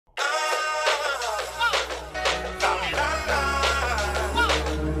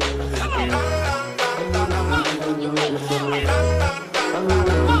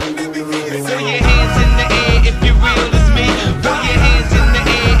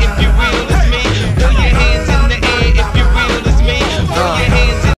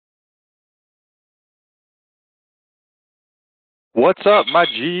What's up, my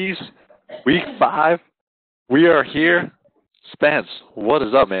G's? Week 5. We are here. Spence, what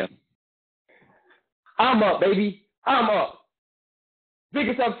is up, man? I'm up, baby. I'm up.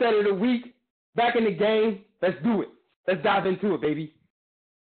 Biggest upset of the week. Back in the game. Let's do it. Let's dive into it, baby.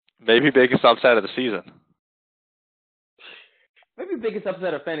 Maybe biggest upset of the season. Maybe biggest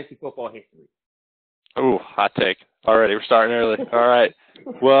upset of fantasy football history. Ooh, hot take. Already, we're starting early. All right.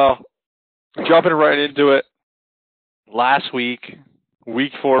 Well, jumping right into it. Last week,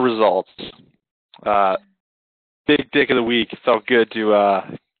 week 4 results. Big dick of the week. Felt good to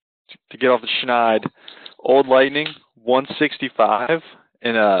get off the schneid. Old Lightning 165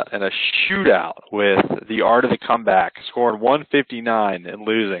 in a shootout with the art of the comeback, scoring 159 and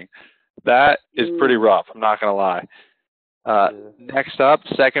losing. That is pretty rough. I'm not gonna lie. Next up,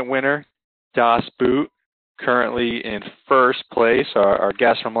 second winner, Das Boot, currently in first place. Our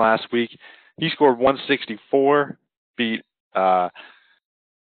guest from last week, he scored 164, beat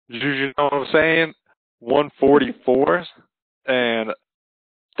you know what I'm saying, 144, and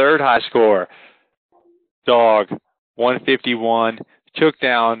third high score, Dog, 151, took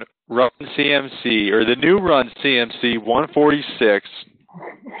down Run CMC, or the new Run CMC, 146.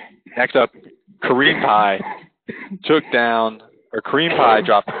 Next up, Kareem Pie Kareem Pie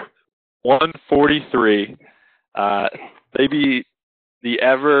dropped 143. They beat the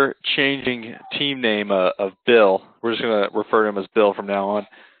ever-changing team name of Bill. We're just going to refer to him as Bill from now on.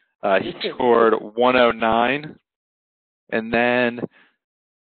 He scored 109. And then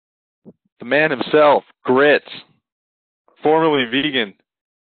the man himself, Grits, formerly vegan,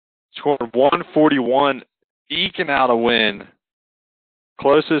 scored 141, eking out a win.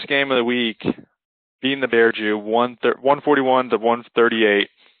 Closest game of the week, beating the Bear Jew, 141 to 138.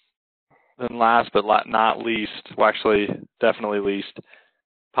 And last but not least, well, actually, definitely least,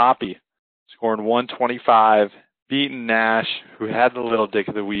 Poppy, scoring 125, beating Nash, who had the little dick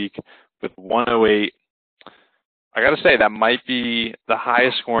of the week, with 108. I got to say, that might be the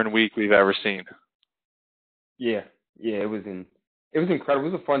highest scoring week we've ever seen. Yeah, it was incredible.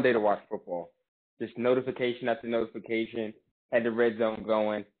 It was a fun day to watch football. Just notification after notification, had the red zone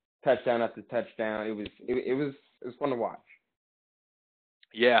going, touchdown after touchdown. It was fun to watch.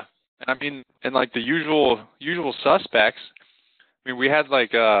 Yeah, and I mean, and like the usual suspects. I mean, we had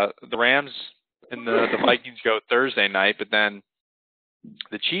like the Rams and the Vikings go Thursday night, but then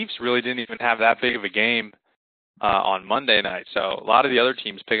the Chiefs really didn't even have that big of a game on Monday night. So a lot of the other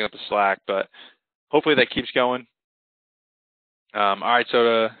teams picking up the slack, but hopefully that keeps going. All right,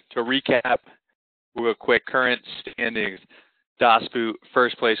 so to recap, real quick, current standings. Das Boot,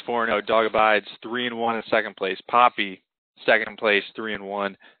 first place, 4-0. Dog Abides, 3-1 in second place. Poppy, second place,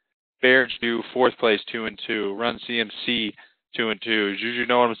 3-1. Bear Jew, fourth place, 2-2. Run CMC, 2-2. Juju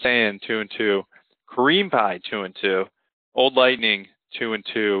Know What I'm Saying, 2-2. Kareem Pie, 2-2. Old Lightning,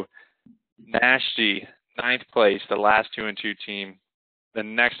 2-2. Nasty, ninth place, the last 2-2 team.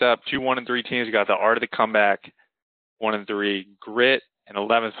 Then next up, 2 1-3 teams. We got the Art of the Comeback, 1-3. Grit in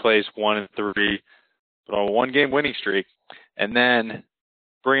 11th place, 1-3. But on a 1-game winning streak. And then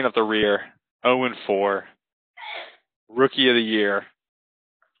bringing up the rear, 0-4. Rookie of the year.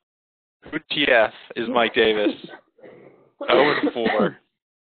 Who TF is Mike Davis, 0-4.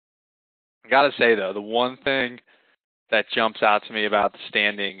 I gotta say though, the one thing that jumps out to me about the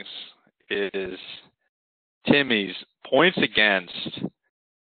standings is Timmy's points against,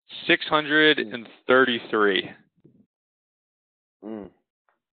 633.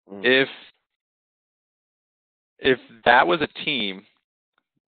 If that was a team,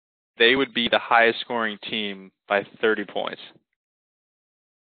 they would be the highest scoring team by 30 points.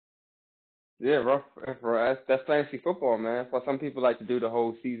 Yeah, rough. That's fantasy football, man. That's why some people like to do the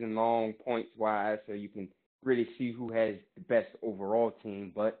whole season long points-wise so you can really see who has the best overall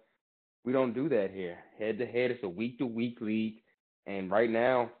team. But we don't do that here. Head-to-head, it's a week-to-week league. And right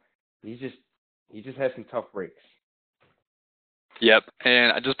now, he just has some tough breaks. Yep,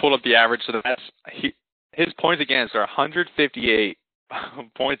 and I just pulled up the average. So his points against are 158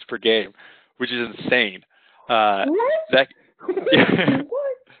 points per game, which is insane. What?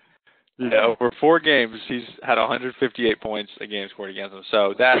 Over 4 games, he's had 158 points a game scored against him.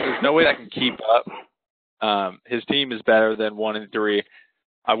 So there's no way that can keep up. His team is better than 1-3.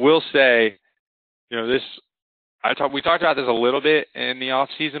 I will say, we talked about this a little bit in the off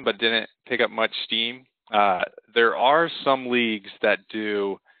season, but didn't pick up much steam. There are some leagues that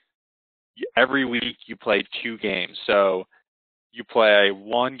do every week you play 2 games. So you play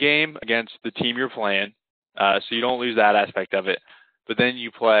 1 game against the team you're playing, so you don't lose that aspect of it. But then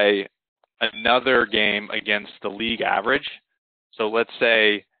you play another game against the league average. So let's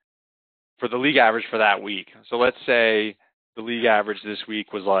say for the league average for that week. So let's say the the league average this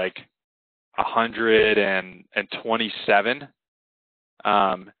week was like 127.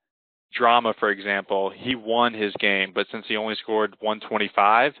 Drama, for example, he won his game, but since he only scored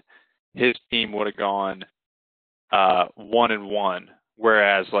 125, his team would have gone 1-1.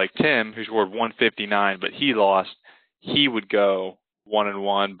 Whereas like Tim, who scored 159, but he lost, he would go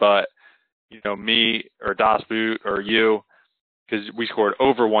 1-1. But me or Das Boot or you, because we scored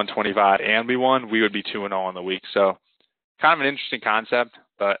over 125 and we won, we would be 2-0 on the week. So kind of an interesting concept,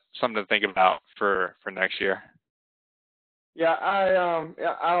 but something to think about for next year. Yeah, I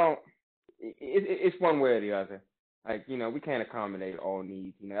don't. It's one way or the other. Like, we can't accommodate all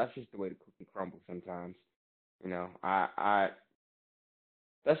needs. That's just the way the cookie crumbles sometimes. I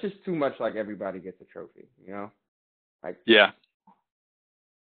that's just too much. Like everybody gets a trophy. Like, yeah,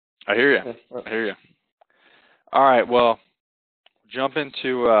 I hear you. I hear you. All right, well, jump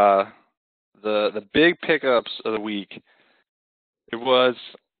into the big pickups of the week. It was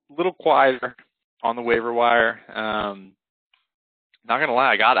a little quieter on the waiver wire. Not gonna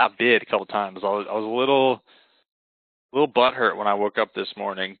lie, I got outbid a couple times. I was a little butthurt when I woke up this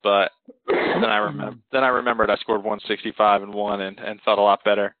morning, but then I remembered I scored 165 and won and felt a lot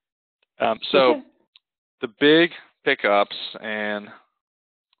better. So the big pickups, and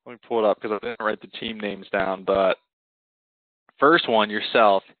let me pull it up because I didn't write the team names down. But first one,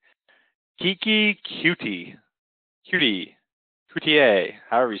 yourself, Kiki Cutie,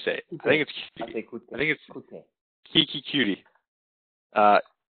 however you say it. I think it's Kiki Cutie.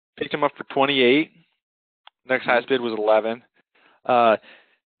 Picked him up for 28. Next highest bid was 11.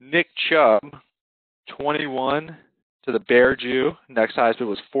 Nick Chubb, 21 to the Bear Jew. Next highest bid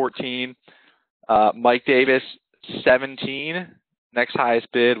was 14. Mike Davis, 17. Next highest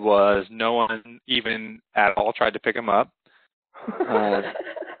bid was no one even at all tried to pick him up.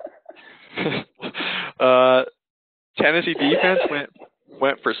 Tennessee defense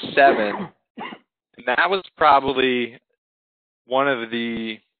went for 7, and that was probably one of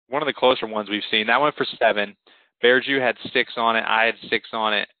the closer ones we've seen. That went for 7. Bear Jew had 6 on it. I had 6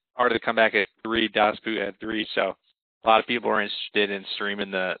 on it. Artie to come back at 3. Das Boot had 3. So a lot of people are interested in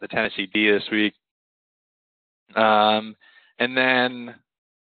streaming the Tennessee D this week. And then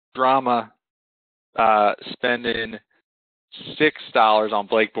Drama spending $6 on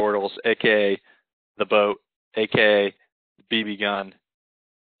Blake Bortles, a.k.a. the boat, a.k.a. the BB gun.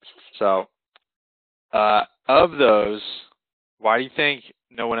 So of those, why do you think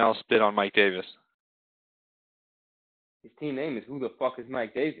no one else bid on Mike Davis? His team name is Who the Fuck is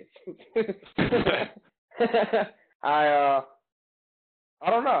Mike Davis? I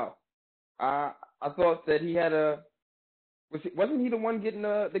don't know. I thought that he had wasn't he the one getting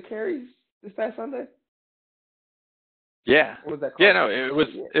the carries this past Sunday? Yeah. What was that called? Yeah, no, it was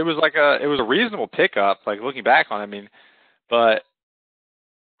a reasonable pickup, like looking back on it, but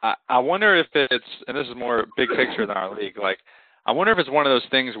I wonder if it's, and this is more big picture than our league, like I wonder if it's one of those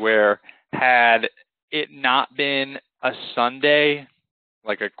things where had it not been a Sunday,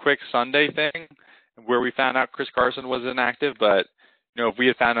 like a quick Sunday thing, where we found out Chris Carson was inactive, but if we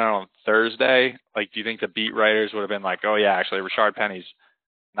had found out on Thursday, like, do you think the beat writers would have been like, oh yeah, actually Rashard Penny's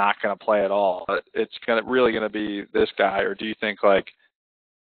not going to play at all, but it's really going to be this guy? Or do you think like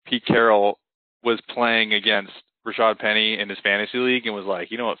Pete Carroll was playing against Rashard Penny in his fantasy league and was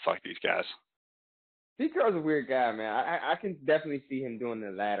like, you know what, fuck these guys? Pete Carroll's a weird guy, man. I can definitely see him doing the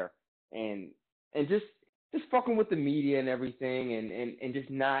latter and just fucking with the media and everything and just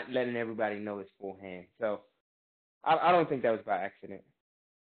not letting everybody know his full hand. So I don't think that was by accident.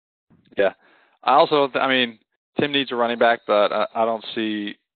 Yeah. Tim needs a running back, but I don't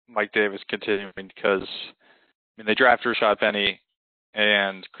see Mike Davis continuing because, they drafted Rashard Penny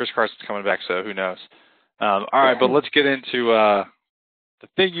and Chris Carson's coming back, so who knows? All right, but let's get into the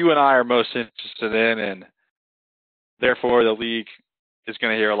thing you and I are most interested in, and therefore the league is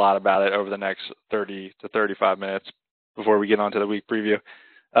going to hear a lot about it over the next 30 to 35 minutes before we get on to the week preview.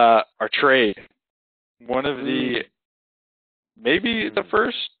 Our trade. One of the, maybe the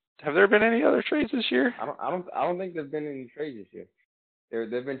first. Have there been any other trades this year? I don't think there's been any trades this year.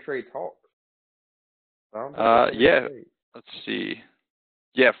 There've been trade talks. Yeah. Let's see.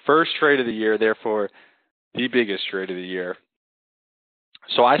 Yeah, first trade of the year, therefore the biggest trade of the year.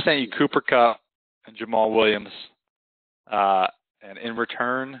 So I sent you Cooper Kupp and Jamal Williams, and in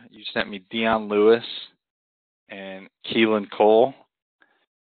return you sent me Dion Lewis and Keelan Cole.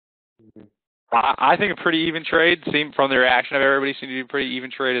 Mm-hmm. I think a pretty even trade. Seemed from the reaction of everybody seemed to be a pretty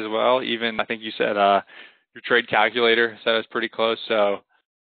even trade as well. Even I think you said your trade calculator said it was pretty close. So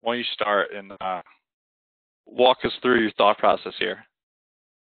why don't you start and walk us through your thought process here?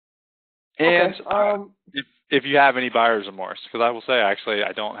 And okay. if you have any buyer's remorse, because I will say actually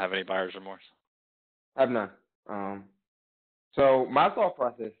I don't have any buyer's remorse. I have none. So my thought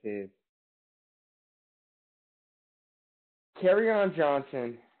process is Kerryon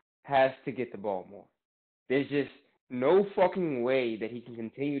Johnson has to get the ball more. There's just no fucking way that he can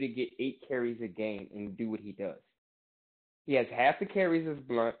continue to get 8 carries a game and do what he does. He has half the carries as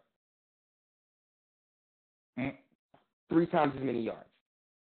Blunt, 3 times as many yards.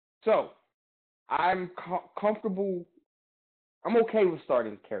 So I'm comfortable. I'm okay with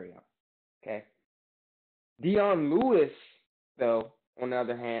starting Kerryon. Okay. Dion Lewis, though, on the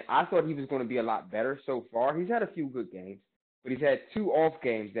other hand, I thought he was going to be a lot better so far. He's had a few good games, but he's had 2 off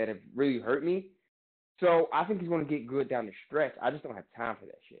games that have really hurt me. So I think he's going to get good down the stretch. I just don't have time for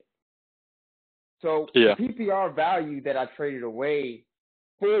that shit. So Yeah. the PPR value that I traded away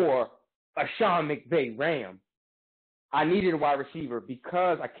for a Sean McVay Ram, I needed a wide receiver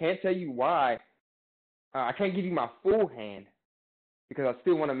because I can't tell you why. I can't give you my full hand because I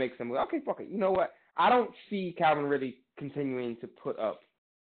still want to make some. Okay, fuck it. You know what? I don't see Calvin really continuing to put up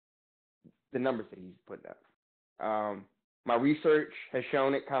the numbers that he's putting up. My research has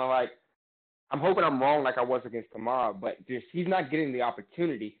shown it kind of like, I'm hoping I'm wrong like I was against Kamara, but just he's not getting the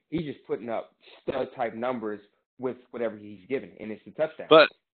opportunity. He's just putting up stud-type numbers with whatever he's given, and it's a touchdown. But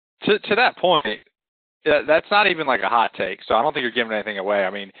to that point, that's not even like a hot take, so I don't think you're giving anything away. I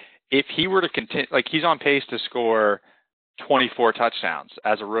mean, if he were to continue, like he's on pace to score 24 touchdowns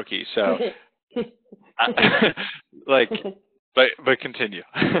as a rookie, so like, but continue.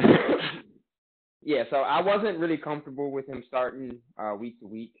 Yeah, so I wasn't really comfortable with him starting week to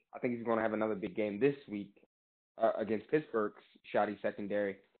week. I think he's going to have another big game this week against Pittsburgh's shoddy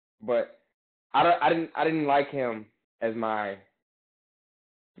secondary, but I didn't like him as my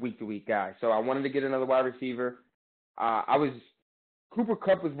week to week guy. So I wanted to get another wide receiver. Cooper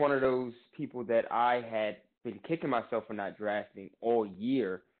Kupp was one of those people that I had been kicking myself for not drafting all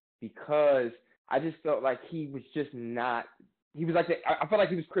year because I just felt like he was just not. He was like I felt like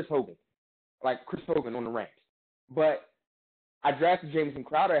he was Chris Hogan. Like Chris Hogan on the Rams. But I drafted Jamison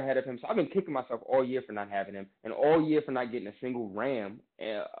Crowder ahead of him, so I've been kicking myself all year for not having him and all year for not getting a single Ram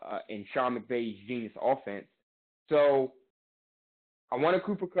in Sean McVay's genius offense. So I wanted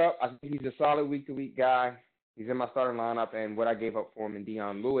Cooper Kupp. I think he's a solid week-to-week guy. He's in my starting lineup, and what I gave up for him in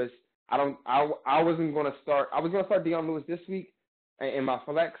Dion Lewis. I wasn't going to start. I was going to start Dion Lewis this week in my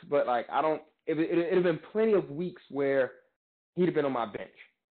flex, but like it'd have been plenty of weeks where he'd have been on my bench,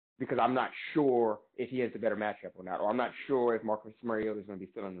 because I'm not sure if he has the better matchup or not, or I'm not sure if Marcus Mariota is going to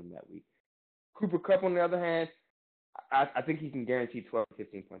be filling him that week. Cooper Kupp, on the other hand, I think he can guarantee 12 to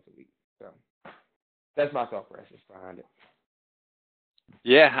 15 points a week. So that's my thought process behind it.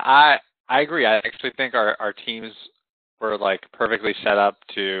 Yeah, I agree. I actually think our teams were like perfectly set up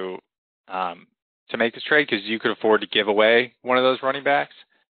to make this trade because you could afford to give away one of those running backs.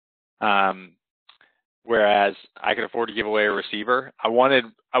 Whereas I could afford to give away a receiver. I wanted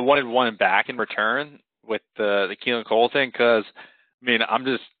one back in return with the Keelan Cole thing because, I mean, I'm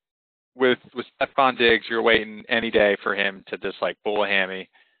just with Stephon Diggs, you're waiting any day for him to just like pull a hammy.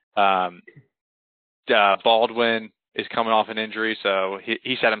 Baldwin is coming off an injury, so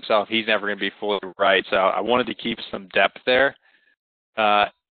he said himself he's never going to be fully right. So I wanted to keep some depth there.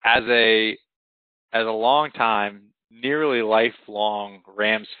 As a long time, nearly lifelong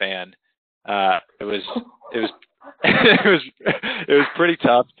Rams fan. It was it was pretty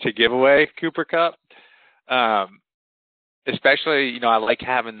tough to give away Cooper Kupp. Especially, I like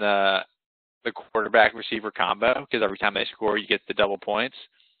having the quarterback receiver combo because every time they score, you get the double points.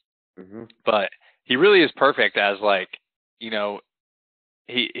 Mm-hmm. But he really is perfect as like, he's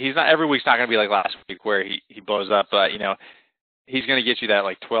not, every week's not going to be like last week where he blows up, but he's going to get you that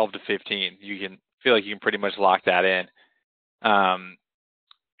like 12 to 15. You can feel like you can pretty much lock that in.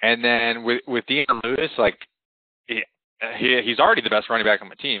 And then with Dion Lewis, like he's already the best running back on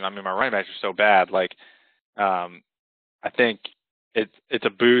my team. I mean, my running backs are so bad. Like, I think it's a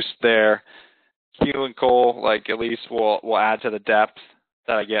boost there. Keelan Cole, like at least will add to the depth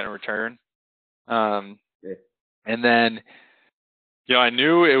that I get in return. And then, I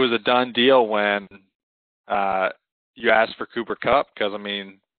knew it was a done deal when you asked for Cooper Kupp because, I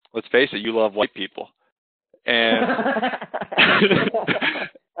mean, let's face it, you love white people. And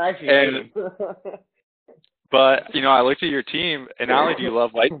but I looked at your team, and not only do you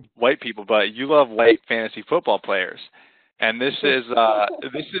love white people, but you love white fantasy football players. And this is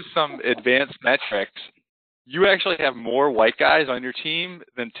some advanced metrics. You actually have more white guys on your team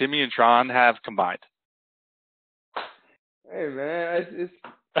than Timmy and Tron have combined. Hey man, it's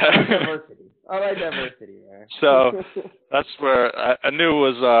I like diversity. I like diversity, man. So that's where I knew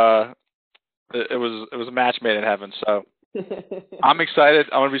it was it was a match made in heaven. So I'm excited.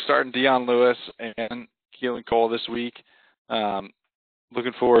 I'm going to be starting Dion Lewis and Keelan Cole this week.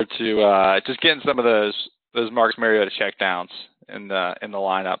 Looking forward to just getting some of those Marcus Mariota checkdowns in the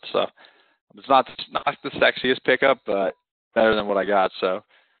lineup. So it's not the sexiest pickup, but better than what I got. So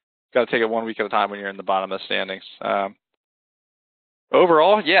got to take it 1 week at a time when you're in the bottom of the standings.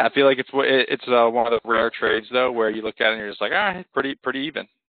 Overall, yeah, I feel like it's one of the rare trades though where you look at it and you're just like, pretty even.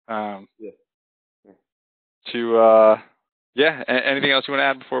 Yeah. Anything else you want to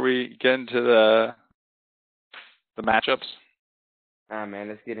add before we get into the matchups? Nah, man,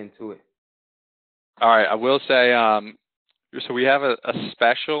 let's get into it. All right, I will say, so we have a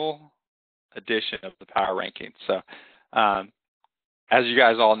special edition of the Power Rankings. So, as you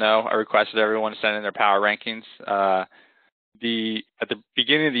guys all know, I requested everyone to send in their Power Rankings. At the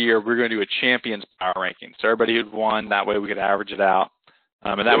beginning of the year, we're going to do a Champions Power Ranking. So everybody who'd won, that way we could average it out,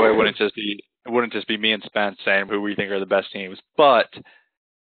 and that way it wouldn't just be me and Spence saying who we think are the best teams. But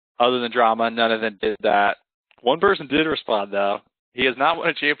other than drama, none of them did that. One person did respond though. He has not won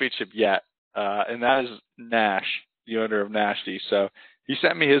a championship yet, and that is Nash, the owner of Nashty. So he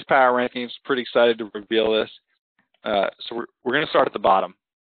sent me his Power Rankings. Pretty excited to reveal this. So we're going to start at the bottom.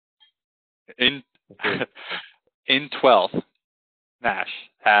 In 12th, Nash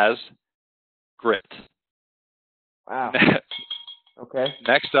has Grit. Wow. Okay.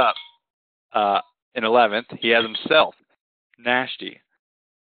 Next up, in 11th, he has himself, Nashty.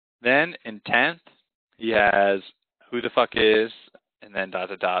 Then in 10th, he has Who the Fuck Is, and then ...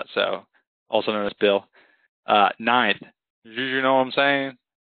 So also known as Bill. 9th, you know what I'm saying?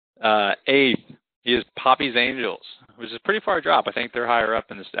 8th, he has Poppy's Angels, which is a pretty far drop. I think they're higher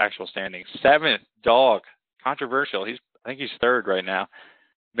up in this actual standing. 7th, Dog. Controversial. I think he's 3rd right now.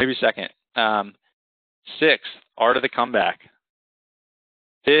 Maybe 2nd. 6th, Art of the Comeback.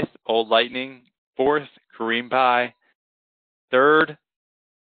 5th, Old Lightning. 4th, Kareem Pie. 3rd,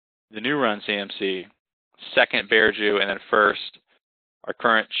 the New Run CMC. 2nd, Bear Jew. And then 1st, our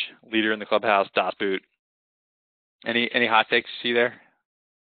current leader in the clubhouse, Das Boot. Any hot takes you see there?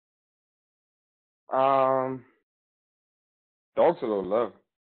 Dog's a little low.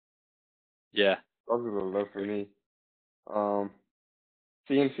 Yeah. Dog's a little low for me.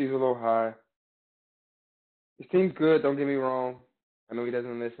 CMC's a little high. His team's good, don't get me wrong. I know he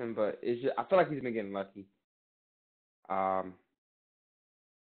doesn't listen, but it's just, I feel like he's been getting lucky. Other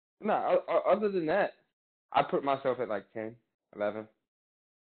than that, I put myself at like 10, 11.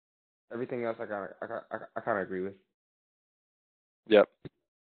 Everything else I kind of agree with. Yep.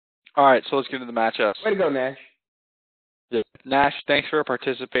 All right, so let's get into the matchups. Way to go, Nash. Yeah. Nash, thanks for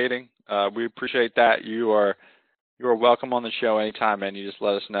participating. We appreciate that. You are welcome on the show anytime, man. You just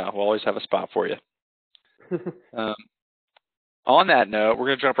let us know. We'll always have a spot for you. On that note, we're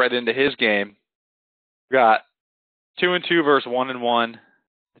going to jump right into his game. We got 2-2 versus 1-1.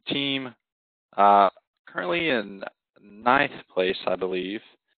 The team currently in 9th place, I believe,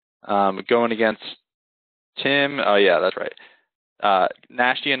 going against Tim. Oh, yeah, that's right.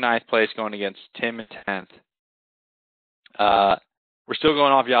 Nashty in 9th place going against Tim in 10th. We're still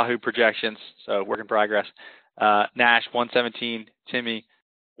going off Yahoo projections, so work in progress. Nash 117, Timmy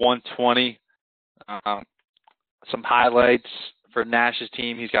 120. Some highlights for Nash's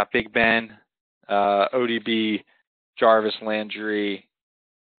team. He's got Big Ben, ODB, Jarvis Landry,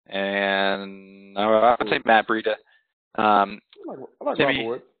 and I would say Matt Breida. I like Timmy, Robert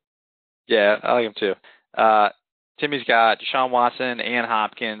Woods. Yeah, I like him too. Timmy's got Deshaun Watson and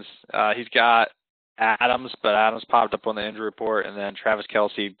Hopkins. He's got Adams, but Adams popped up on the injury report, and then Travis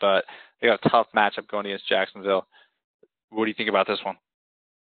Kelce, but they got a tough matchup going against Jacksonville. What do you think about this one?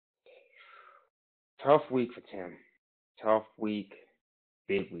 Tough week for Tim. Tough week.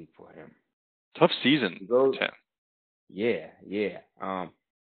 Big week for him. Tough season for Tim. Yeah.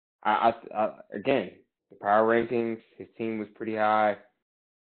 I again, the power rankings, his team was pretty high.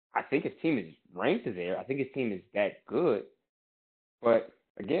 I think his team is ranked there. I think his team is that good. But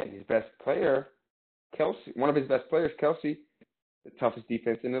again, his best player, Kelce, one of his best players, Kelce, the toughest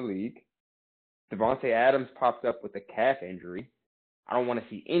defense in the league. Devontae Adams popped up with a calf injury. I don't want to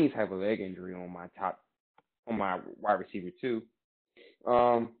see any type of leg injury on my wide receiver too.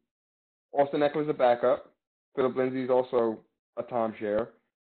 Austin Eckler's a backup. Philip Lindsay's also a timeshare.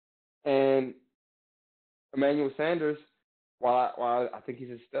 And Emmanuel Sanders, while I think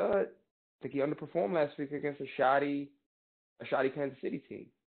he's a stud, I think he underperformed last week against a shoddy Kansas City team.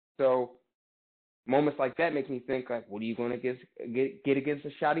 So moments like that make me think, like, what are you going to get against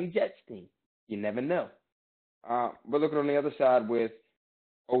a shoddy Jets team? You never know. But looking on the other side with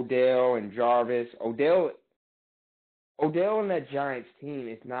Odell and Jarvis. Odell Odell on that Giants team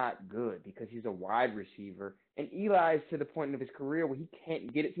is not good because he's a wide receiver, and Eli's to the point of his career where he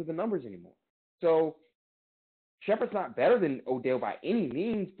can't get it to the numbers anymore. So Shepard's not better than Odell by any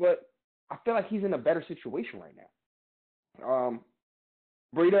means, but I feel like he's in a better situation right now.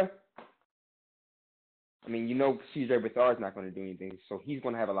 Breida, I mean, C.J. Beathard's not going to do anything, so he's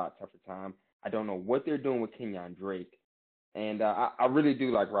going to have a lot tougher time. I don't know what they're doing with Kenyon Drake, and I really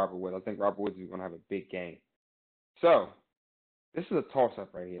do like Robert Woods. I think Robert Woods is going to have a big game. So this is a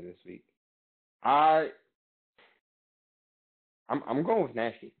toss-up right here this week. I'm going with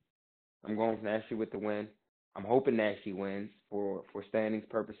Nasty. I'm going with Nasty with the win. I'm hoping Nasty wins for standings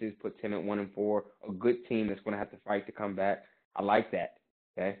purposes, puts him at 1-4, a good team that's going to have to fight to come back. I like that.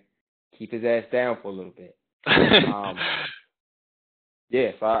 Okay, keep his ass down for a little bit.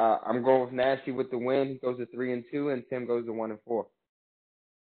 Yes, I'm going with Nasty with the win. He goes to 3-2, and Tim goes to 1-4.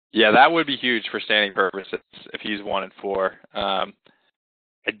 Yeah, that would be huge for standing purposes if he's 1-4. I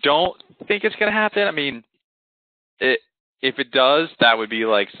don't think it's going to happen. I mean, if it does, that would be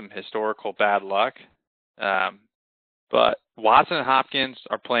like some historical bad luck. But Watson and Hopkins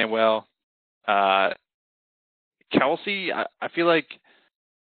are playing well. Kelsey, I feel like,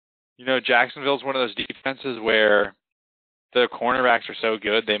 Jacksonville's one of those defenses where the cornerbacks are so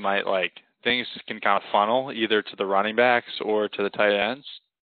good, they might things can kind of funnel either to the running backs or to the tight ends,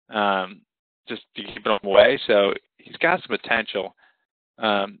 just to keep them away. So he's got some potential.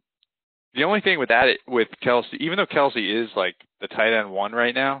 The only thing with Kelsey, even though Kelsey is the tight end 1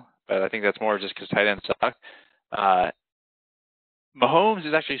 right now, but I think that's more just because tight ends suck. Mahomes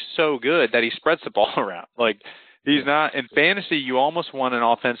is actually so good that he spreads the ball around. He's not in fantasy. You almost want an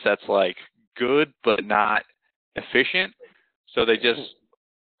offense that's good but not efficient. So they just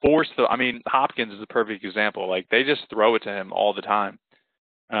force Hopkins is the perfect example. They just throw it to him all the time.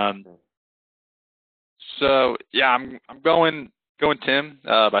 So yeah, I'm going Tim,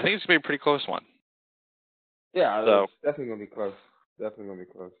 but I think it's gonna be a pretty close one. Yeah, so it's definitely gonna be close.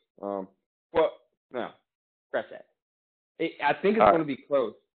 Well, no, scratch that. I think it's gonna be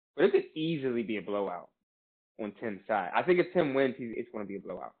close, but it could easily be a blowout on Tim's side. I think if Tim wins, it's gonna be a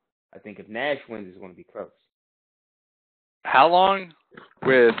blowout. I think if Nash wins, it's gonna be close. How long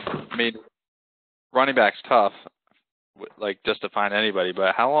running back's tough, just to find anybody,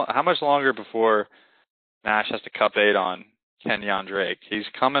 but how much longer before Nash has to cut bait on Kenyon Drake? He's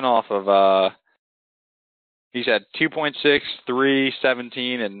coming off of, he's had 2.6, 3,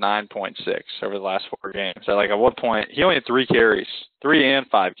 17, and 9.6 over the last 4 games. So, at what point, he only had 3 and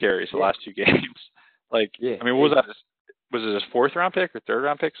 5 carries the last 2 games. What was that? Was it his 4th round pick or 3rd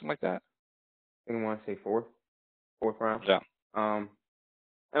round pick, something like that? I didn't want to say 4th round. Yeah. And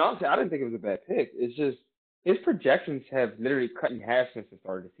honestly, I didn't think it was a bad pick. It's just his projections have literally cut in half since the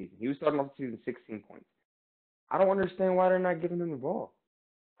start of the season. He was starting off the season 16 points. I don't understand why they're not giving him the ball.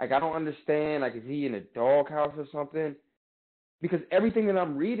 I don't understand. Is he in a doghouse or something? Because everything that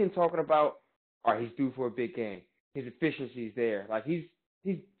I'm reading talking about, he's due for a big game. His efficiency's there.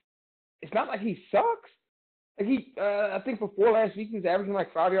 It's not like he sucks. I think before last week he was averaging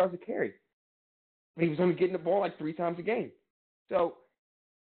 5 yards a carry. But he was only getting the ball 3 times a game. So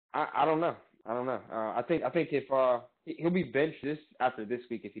I don't know. I think if he'll be benched after this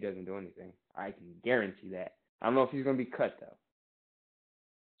week if he doesn't do anything. I can guarantee that. I don't know if he's going to be cut though.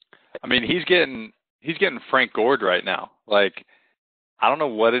 I mean, he's getting Frank Gore right now. I don't know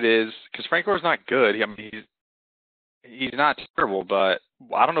what it is because Frank Gore's not good. He's not terrible, but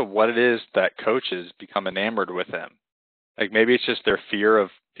I don't know what it is that coaches become enamored with him. Maybe it's just their fear of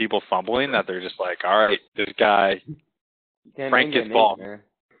people fumbling that they're just all right, this guy, Frank gets ball.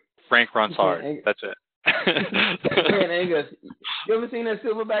 Frank runs hard. That's it. You ever seen that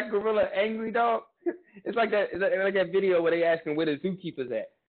silverback gorilla angry dog? It's like that. It's like that video where they asking where the zookeeper's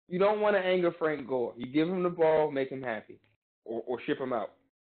at. You don't want to anger Frank Gore. You give him the ball, make him happy, or ship him out.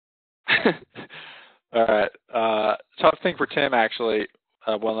 All right. Tough thing for Tim, actually.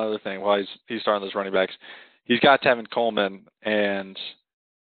 One other thing while he's starting those running backs. He's got Tevin Coleman and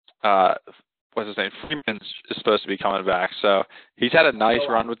what's his name? Freeman is supposed to be coming back. So he's had a nice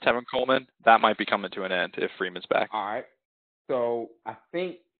run with Tevin Coleman. That might be coming to an end if Freeman's back. All right. So I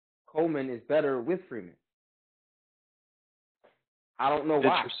think Coleman is better with Freeman. I don't know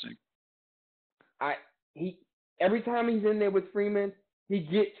why. Interesting. Every time he's in there with Freeman,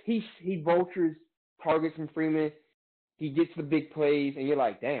 he vultures targets from Freeman. He gets the big plays, and you're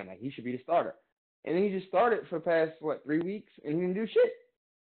like, damn, he should be the starter. And then he just started for the past 3 weeks, and he didn't do shit.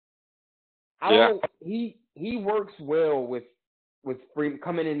 He works well with Freeman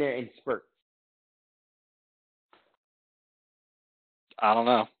coming in there in spurts. I don't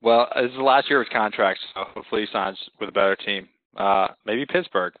know. Well, this is the last year of his contract, so hopefully he signs with a better team. Maybe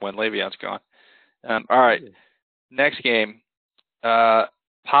Pittsburgh when Le'Veon's gone. All right, next game.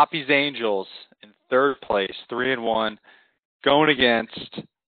 Poppy's Angels in third place, 3-1, going against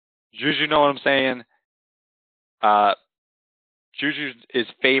Juju. Know what I'm saying? Juju is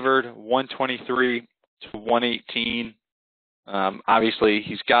favored 123 to 118. Obviously,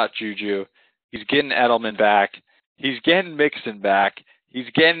 he's got Juju. He's getting Edelman back. He's getting Mixon back. He's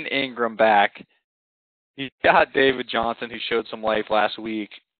getting Ingram back. He's got David Johnson, who showed some life last week,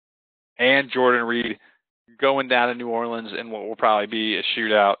 and Jordan Reed going down to New Orleans in what will probably be a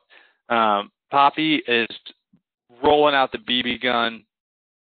shootout. Poppy is rolling out the BB gun.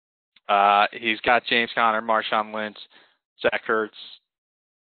 He's got James Conner, Marshawn Lynch, Zach Ertz,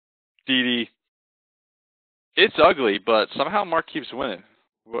 Dede. It's ugly, but somehow Mark keeps winning.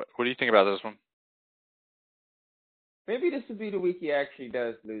 What do you think about this one? Maybe this will be the week he actually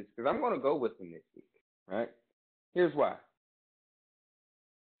does lose, because I'm going to go with him this week, right? Here's why.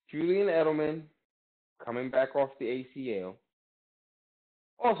 Julian Edelman coming back off the ACL,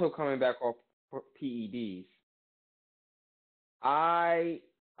 also coming back off PEDs. I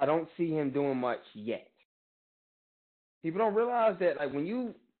don't see him doing much yet. People don't realize that, like, when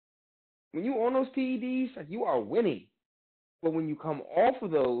you on those PEDs, like, you are winning. But when you come off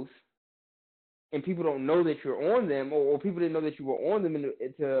of those, and people don't know that you're on them, or people didn't know that you were on them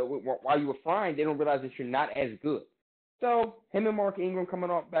while you were flying, they don't realize that you're not as good. So him and Mark Ingram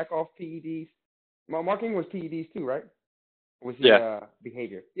coming back off PEDs. Mark Ingram was PEDs too, right? Was he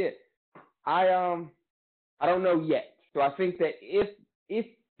behavior? Yeah. I don't know yet. So I think that if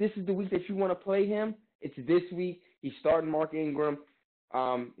this is the week that you want to play him, it's this week. He's starting Mark Ingram.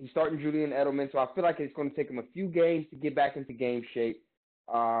 He's starting Julian Edelman. So I feel like it's going to take him a few games to get back into game shape.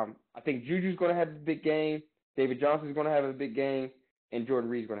 I think Juju's going to have a big game. David Johnson's going to have a big game. And Jordan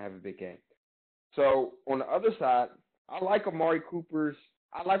Reed's going to have a big game. So on the other side, I like Amari Cooper's.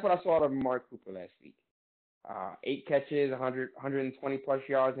 I like what I saw out of Amari Cooper last week. 8 catches, 120 plus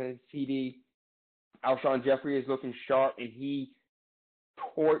yards in his TD. Alshon Jeffrey is looking sharp, and he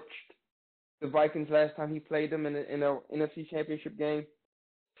torched the Vikings last time he played them in a NFC Championship game.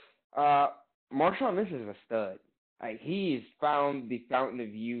 Marshawn Lynch is a stud. Like, he has found the fountain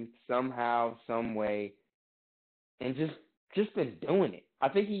of youth somehow, some way, and just been doing it. I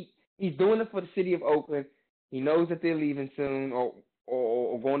think he's doing it for the city of Oakland. He knows that they're leaving soon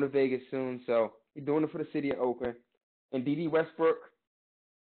or going to Vegas soon, so he's doing it for the city of Oakland. And Dede Westbrook,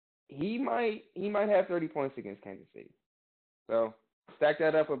 he might have 30 points against Kansas City. So stack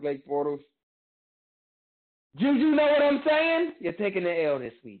that up with Blake Bortles. Juju, know what I'm saying? You're taking the L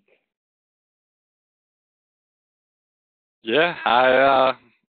this week. Yeah, I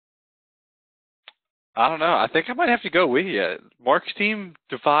don't know. I think I might have to go with you. Mark's team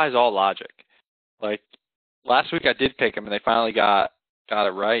defies all logic. Like, last week I did pick him, and they finally got it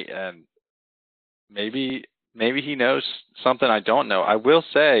right. And maybe he knows something I don't know. I will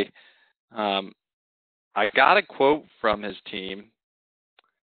say, I got a quote from his team.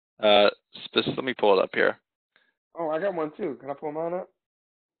 Let me pull it up here. Oh, I got one too. Can I pull mine up?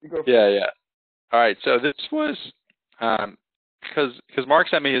 You go. Yeah. All right. So this was because Mark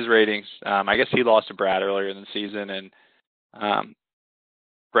sent me his ratings. I guess he lost to Brad earlier in the season, and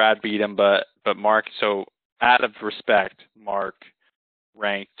Brad beat him. But Mark, so out of respect, Mark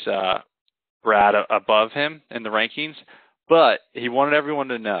ranked Brad above him in the rankings. But he wanted everyone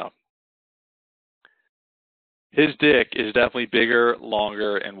to know his dick is definitely bigger,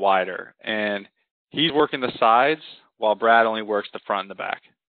 longer, and wider, and he's working the sides while Brad only works the front and the back.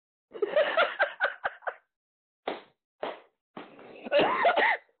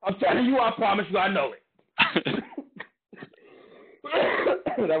 I'm telling you, I promise you, I know it.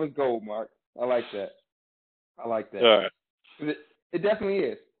 That was gold, Mark. I like that. All right. It definitely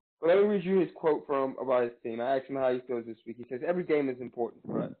is. But let me read you his quote about his team. I asked him how he feels this week. He says, every game is important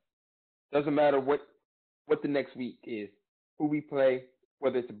for us. Doesn't matter what the next week is, who we play,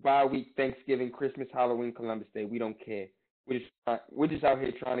 whether it's a bye week, Thanksgiving, Christmas, Halloween, Columbus Day. We don't care. We're just out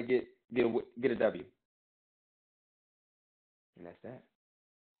here trying to get a W. And that's that.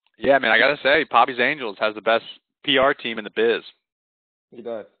 Yeah, man, I got to say, Poppy's Angels has the best PR team in the biz. He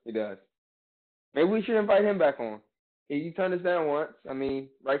does. Maybe we should invite him back on. He turned us down once. I mean,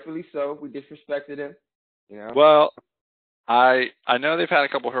 rightfully so. We disrespected him. You know? Well, I know they've had a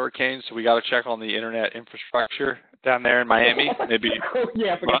couple hurricanes, so we got to check on the internet infrastructure down there in Miami. Maybe. Oh,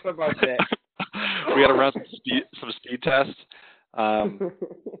 yeah, I forgot about that. We got to run some speed tests.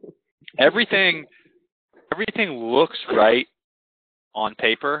 Everything looks right on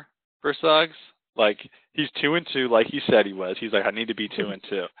paper for Suggs. Like, he's 2-2, like he said he was. He's like, I need to be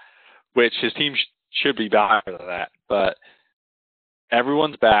 2-2, which his team should be higher than that. But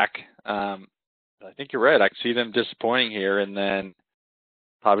everyone's back. I think you're right. I can see them disappointing here, and then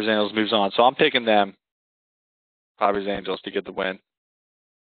Padres Angels moves on. So I'm picking them, Padres Angels, to get the win.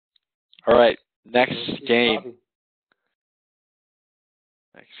 All right, next game.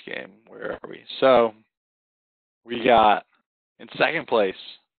 Next game, where are we? So we got in second place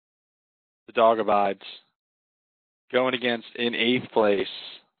the Dog Abides going against in 8th place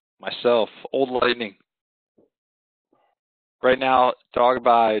myself, Old Lightning. Right now, Dog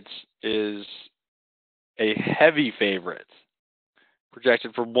Abides is a heavy favorite,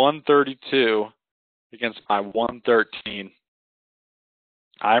 projected for 132 against my 113.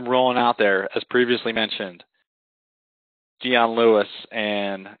 I'm rolling out there, as previously mentioned, Dion Lewis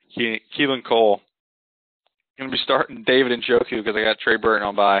and Keelan Cole. Going to be starting David Njoku because I got Trey Burton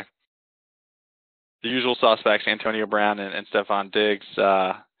on bye. The usual suspects, Antonio Brown and Stephon Diggs.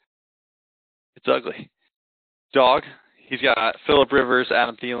 It's ugly. Dog, he's got Phillip Rivers,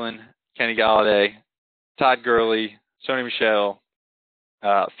 Adam Thielen, Kenny Galladay, Todd Gurley, Sony Michel,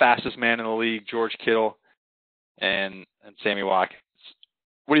 fastest man in the league, George Kittle, and Sammy Watkins.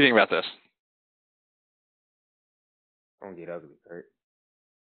 What do you think about this? It's gonna get ugly, Kurt.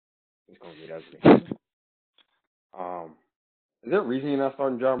 It's gonna get ugly. Is there a reason you're not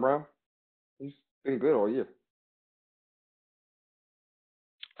starting John Brown? He's been good all year.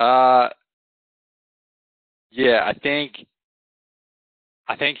 Yeah, I think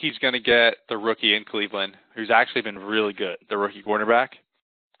he's going to get the rookie in Cleveland, who's actually been really good, the rookie quarterback.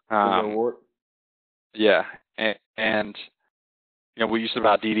 Yeah, and you know, we used to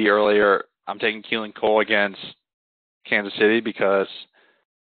about Dede earlier. I'm taking Keelan Cole against Kansas City because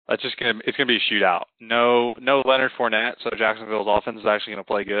it's gonna be a shootout. No Leonard Fournette, so Jacksonville's offense is actually gonna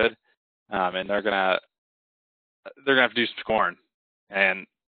play good, and they're gonna have to do some scoring. And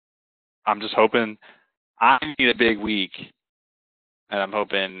I'm just hoping I need a big week, and I'm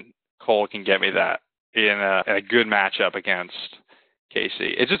hoping Cole can get me that in a good matchup against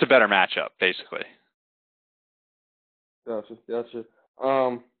KC. It's just a better matchup, basically. Gotcha.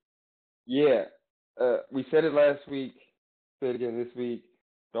 Yeah. We said it last week. Say it again this week.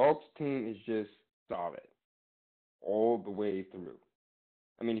 Dog's team is just solid all the way through.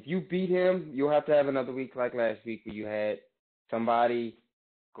 I mean, if you beat him, you'll have to have another week like last week where you had somebody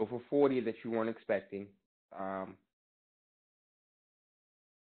go for 40 that you weren't expecting.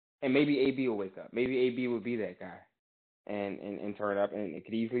 And maybe AB will wake up. Maybe AB will be that guy and turn up. And it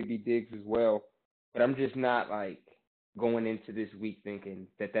could easily be Diggs as well. But I'm just not like going into this week thinking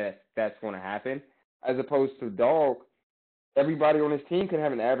that's going to happen. As opposed to Dog, everybody on his team can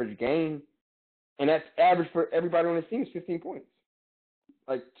have an average game. And that's average for everybody on his team is 15 points.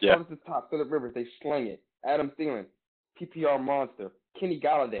 Like, start at the top, Phillip Rivers, they sling it. Adam Thielen, PPR monster. Kenny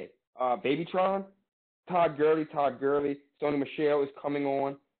Galladay, Babytron, Todd Gurley, Sony Michel is coming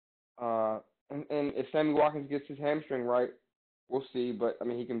on. And if Sammy Watkins gets his hamstring right, we'll see. But, I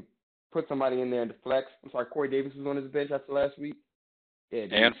mean, he can put somebody in there and flex. I'm sorry, Corey Davis was on his bench after last week. Yeah,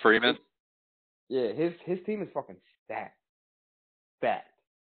 dude. And Freeman. Yeah, his team is fucking stacked.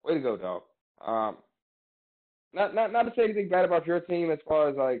 Way to go, dog. Not to say anything bad about your team as far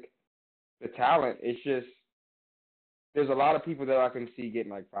as like the talent. It's just there's a lot of people that I can see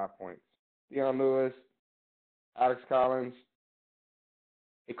getting like 5 points. Dion Lewis, Alex Collins.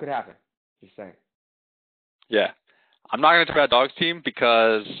 It could happen. Just saying. Yeah. I'm not going to talk about Dog's team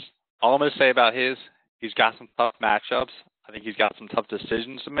because all I'm going to say about he's got some tough matchups. I think he's got some tough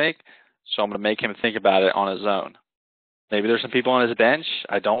decisions to make. So I'm going to make him think about it on his own. Maybe there's some people on his bench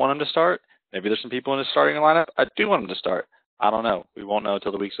I don't want him to start. Maybe there's some people in his starting lineup I do want him to start. I don't know. We won't know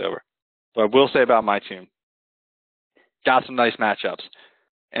until the week's over. But I will say about my team, got some nice matchups.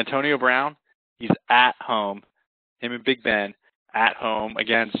 Antonio Brown, he's at home. Him and Big Ben at home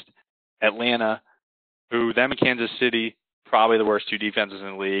against Atlanta, who them and Kansas City, probably the worst two defenses in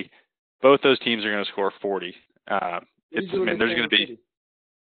the league. Both those teams are going to score 40. There's going to be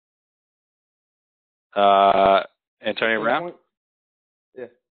Antonio Brown. Points? Yeah.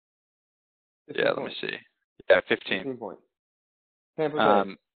 Yeah, let me see. Yeah, 15. 15 points. Tampa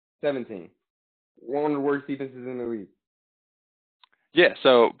Bay, 17. One of the worst defenses in the league. Yeah,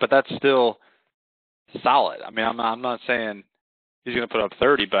 but that's still solid. I mean, I'm not saying he's going to put up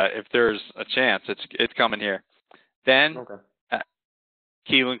 30, but if there's a chance, it's coming here. Then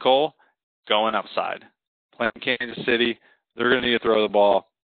Keelan Cole going upside. Playing Kansas City, they're going to need to throw the ball,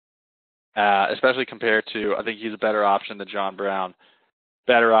 especially compared to, I think he's a better option than John Brown,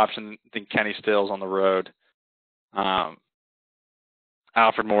 better option than Kenny Stills on the road.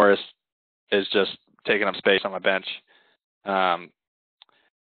 Alfred Morris is just taking up space on my bench.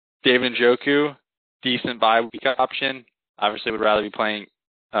 David Njoku, decent bye week option. Obviously, would rather be playing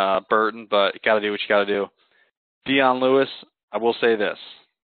Burton, but you got to do what you got to do. Dion Lewis, I will say this.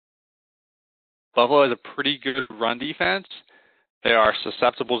 Buffalo has a pretty good run defense. They are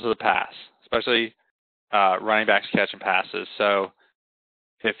susceptible to the pass, especially running backs catching passes. So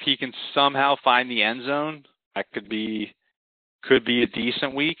if he can somehow find the end zone, that could be a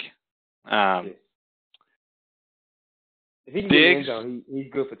decent week. If he can get in the end zone,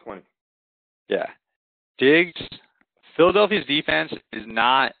 he's good for 20. Yeah. Diggs, Philadelphia's defense is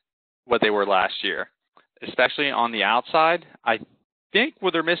not what they were last year, especially on the outside. I think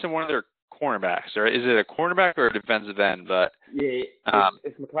they're missing one of their cornerbacks. Or is it a cornerback or a defensive end? But yeah,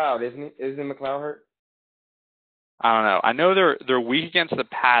 it's McLeod, isn't it? Isn't McLeod hurt? I don't know. I know they're weak against the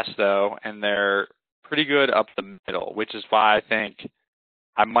pass though, and they're pretty good up the middle, which is why I think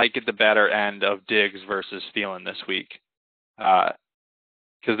I might get the better end of Diggs versus Thielen this week.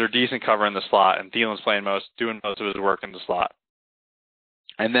 Because they're decent cover in the slot, and Thielen's doing most of his work in the slot.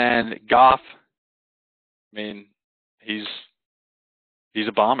 And then Goff, I mean, he's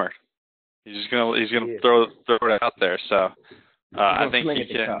a bomber. He's gonna throw it out there. So I think he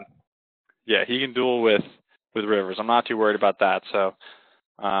can. Yeah, he can duel with Rivers. I'm not too worried about that. So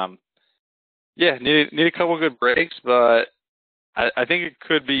need a couple good breaks, but I think it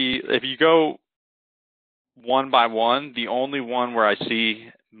could be if you go one by one, the only one where I see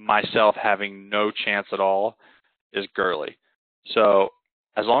myself having no chance at all is Gurley. So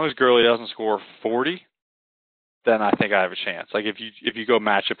as long as Gurley doesn't score 40, then I think I have a chance. Like if you go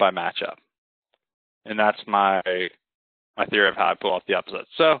matchup by matchup, and that's my theory of how I pull off the upset.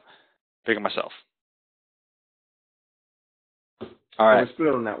 So picking myself. All right, spit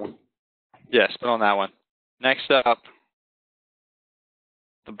on that one. Yeah, spit on that one. Next up,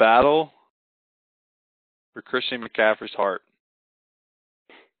 the battle for Christian McCaffrey's heart.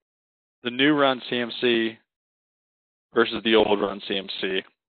 The new run CMC versus the old run CMC.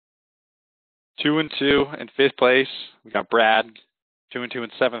 2-2 in 5th place. We got Brad, 2-2 in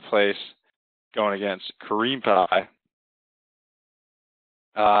 7th place, going against Kareem Pie.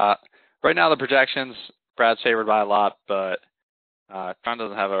 Right now, the projections, Brad's favored by a lot, but John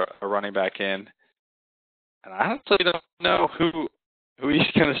doesn't have a running back in. And I honestly don't know who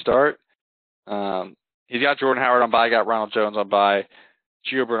he's going to start. He's got Jordan Howard on bye, got Ronald Jones on bye.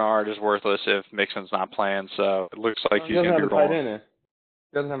 Gio Bernard is worthless if Mixon's not playing, so it looks like he's going to be rolling. He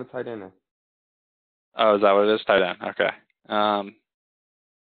doesn't have a tight end there. Oh, is that what it is? Tight end. Okay.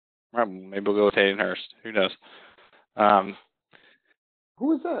 Maybe we'll go with Hayden Hurst. Who knows?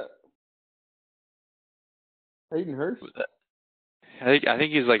 Who is that? Hayden Hurst? I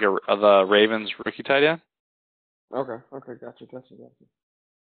think he's like the Ravens rookie tight end. Okay, gotcha.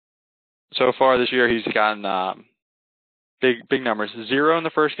 So far this year, he's gotten big numbers. 0 in the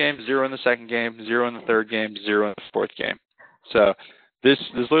first game, 0 in the second game, 0 in the third game, 0 in the fourth game. So this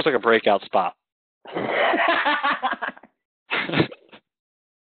looks like a breakout spot.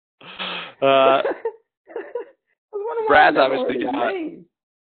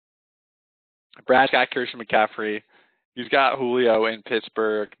 Brad's got Christian McCaffrey. He's got Julio in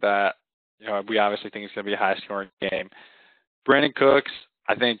Pittsburgh that we obviously think is going to be a high scoring game. Brandon Cooks,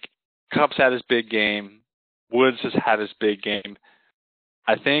 I think Kupp's had his big game. Woods has had his big game.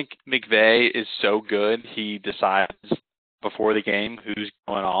 I think McVay is so good he decides before the game who's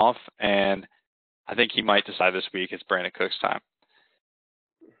going off, and I think he might decide this week it's Brandon Cooks' time.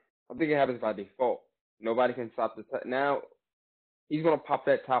 I think it happens by default. Nobody can stop the now. He's going to pop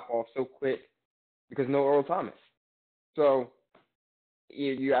that top off so quick because no Earl Thomas. So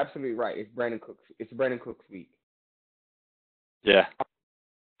you're absolutely right. It's Brandon Cooks. It's Brandon Cooks' week. Yeah.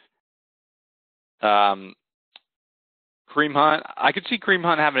 Kareem Hunt. I could see Kareem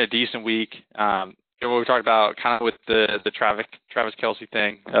Hunt having a decent week. What we talked about kind of with the Travis Kelce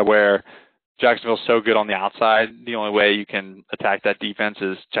thing, where Jacksonville's so good on the outside. The only way you can attack that defense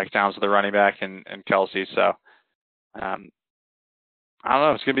is check downs to the running back and Kelce. So I don't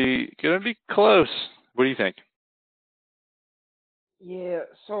know. It's gonna be close. What do you think? Yeah.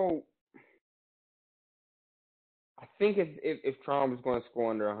 So I think if Trump was going to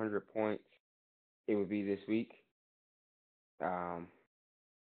score under 100 points, it would be this week.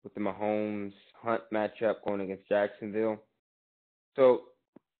 With the Mahomes Hunt matchup going against Jacksonville. So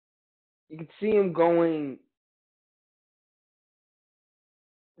you can see him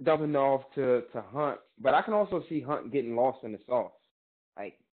dumping off to Hunt, but I can also see Hunt getting lost in the sauce.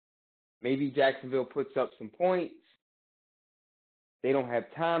 Like maybe Jacksonville puts up some points. They don't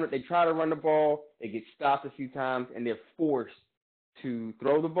have time. They try to run the ball. They get stopped a few times, and they're forced to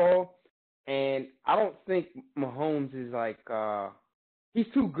throw the ball. And I don't think Mahomes is like he's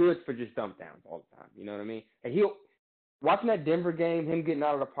too good for just dump downs all the time. You know what I mean? And he'll watching that Denver game, him getting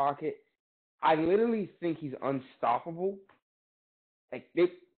out of the pocket. I literally think he's unstoppable. Like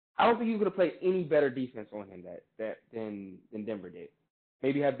I don't think he's gonna play any better defense on him than Denver did.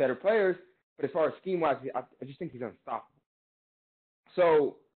 Maybe have better players, but as far as scheme wise, I just think he's unstoppable.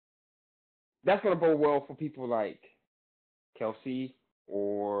 So that's gonna bode well for people like Kelsey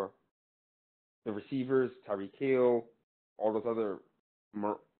or the receivers, Tyreek Hill, all those other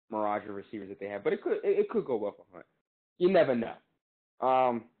Mirage receivers that they have. But it could go well for Hunt. You never know.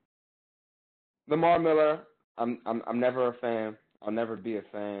 Lamar Miller, I'm never a fan. I'll never be a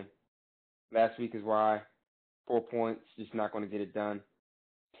fan. Last week is why 4 points, just not going to get it done.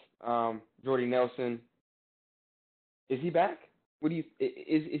 Jordy Nelson, is he back? What do you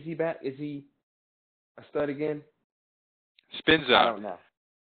is he back? Is he a stud again? Spin zone. I don't know.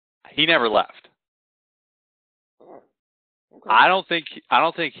 He never left. Oh, okay. I don't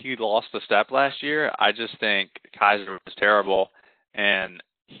think he lost a step last year. I just think Kaiser was terrible, and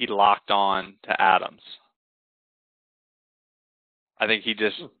he locked on to Adams. I think he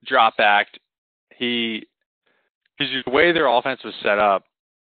just dropped back. Because the way their offense was set up,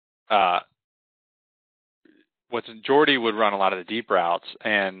 Jordy would run a lot of the deep routes,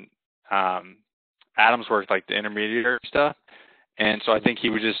 and Adams worked like the intermediate stuff. And so I think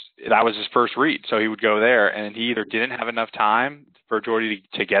that was his first read. So he would go there, and he either didn't have enough time for Jordy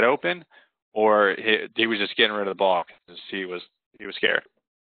to get open, or he was just getting rid of the ball because he was scared.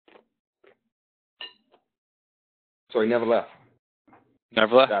 So he never left.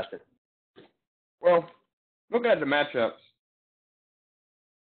 Never left? Gotcha. Well, looking at the matchups,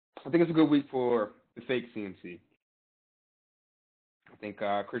 I think it's a good week for the fake CMC. I think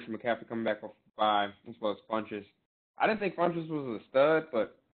Christian McCaffrey coming back for 5, as well as Funchess. I didn't think Funchess was a stud,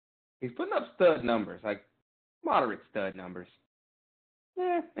 but he's putting up stud numbers, like moderate stud numbers.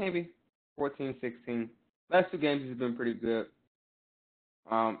 Yeah, maybe 14, 16. Last 2 games he's been pretty good.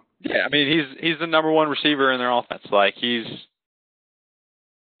 Yeah, I mean he's the number 1 receiver in their offense. Like he's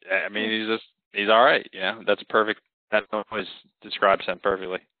all right. Yeah, that's perfect. That always describes him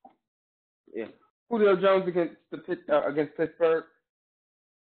perfectly. Yeah, Julio Jones against Pittsburgh.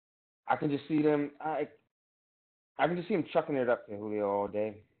 I can just see them. I can just see him chucking it up to Julio all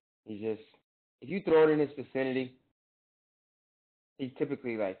day. If you throw it in his vicinity, he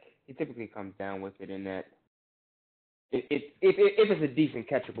typically comes down with it in that. If it's a decent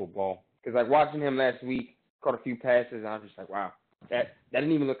catchable ball, because like watching him last week, caught a few passes, and I was just like, wow, that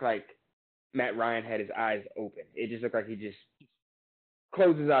didn't even look like Matt Ryan had his eyes open. It just looked like he just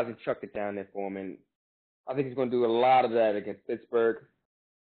closed his eyes and chucked it down there for him, and I think he's going to do a lot of that against Pittsburgh.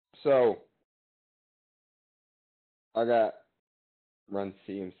 So I got Run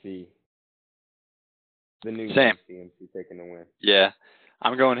CMC. The new Same. CMC taking the win. Yeah,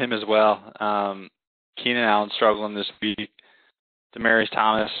 I'm going him as well. Keenan Allen struggling this week. Demaryius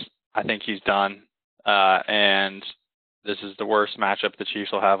Thomas, I think he's done. And this is the worst matchup the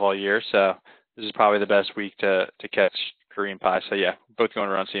Chiefs will have all year. So this is probably the best week to catch Kareem Pie. So yeah, both going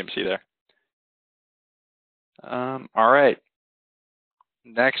to run CMC there. All right.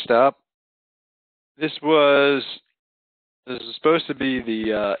 Next up, this was supposed to be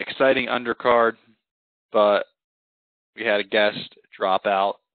the exciting undercard, but we had a guest drop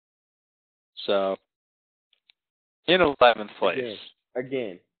out. So in 11th place.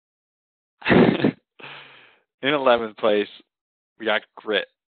 Again. In 11th place, we got Grit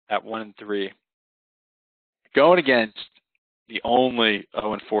at 1-3. Going against the only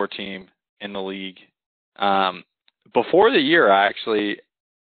 0-4 team in the league. Before the year, actually,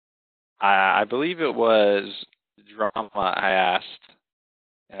 I believe it was Drama I asked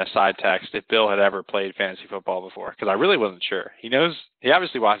in a side text if Bill had ever played fantasy football before, because I really wasn't sure. He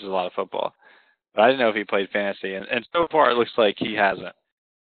obviously watches a lot of football, but I didn't know if he played fantasy, and so far it looks like he hasn't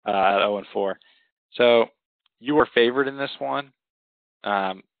at 0-4. So you were favored in this one.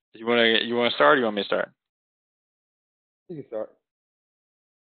 You want to start, or you want me to start? You can start.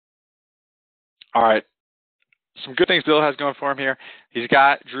 All right. Some good things Bill has going for him here. He's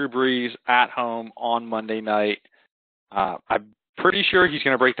got Drew Brees at home on Monday night. I'm pretty sure he's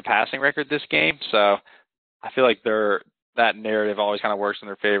going to break the passing record this game, so I feel like that narrative always kind of works in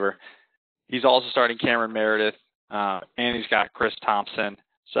their favor. He's also starting Cameron Meredith, and he's got Chris Thompson.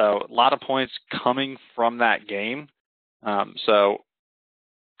 So a lot of points coming from that game. So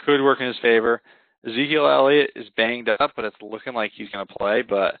could work in his favor. Ezekiel Elliott is banged up, but it's looking like he's going to play.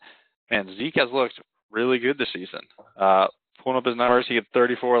 But, man, Zeke has looked really good this season. Pulling up his numbers, he had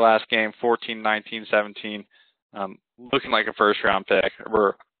 34 last game, 14, 19, 17. Looking like a first-round pick.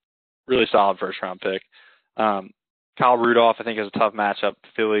 Or really solid first-round pick. Kyle Rudolph, I think, is a tough matchup.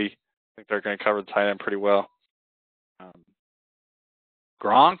 Philly, I think they're going to cover the tight end pretty well.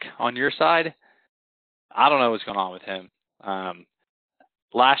 Gronk, on your side, I don't know what's going on with him.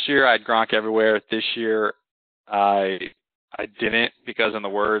 Last year, I had Gronk everywhere. This year, I didn't, because in the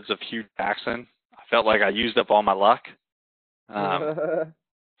words of Hugh Jackson, I felt like I used up all my luck. I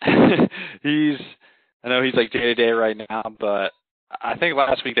know he's like day-to-day right now, but I think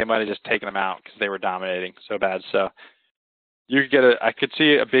last week they might have just taken him out because they were dominating so bad. So I could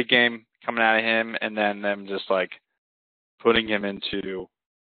see a big game coming out of him, and then them just like putting him into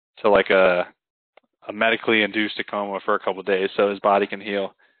like a medically induced coma for a couple of days so his body can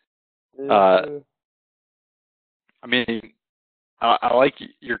heal. I mean, I like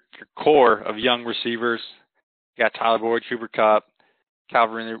your core of young receivers. You got Tyler Boyd, Cooper Kupp,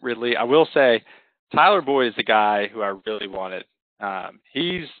 Calvin Ridley. I will say Tyler Boyd is the guy who I really wanted.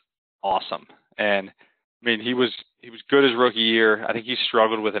 He's awesome, and I mean he was good his rookie year. I think he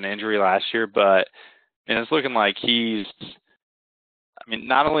struggled with an injury last year, but it's looking like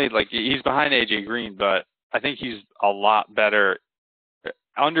not only like he's behind AJ Green, but I think he's a lot better,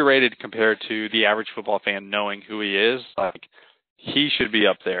 underrated compared to the average football fan knowing who he is. Like, he should be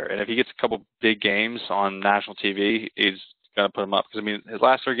up there. And if he gets a couple big games on national TV, he's going to put him up. Because, his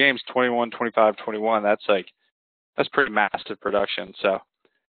last 3 games, 21, 25, 21, that's pretty massive production. So,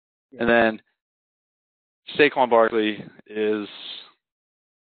 and then Saquon Barkley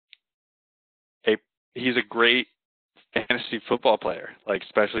he's a great fantasy football player, like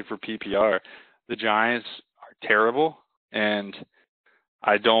especially for PPR. The Giants are terrible, and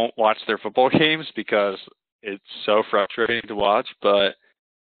I don't watch their football games because it's so frustrating to watch, but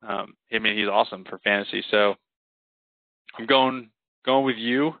he's awesome for fantasy. So I'm going with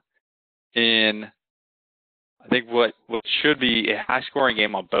you in, I think, what should be a high-scoring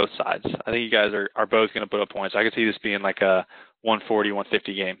game on both sides. I think you guys are both going to put up points. I could see this being like a 140,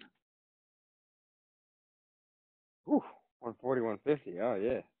 150 game. Ooh, 140, 150. Oh,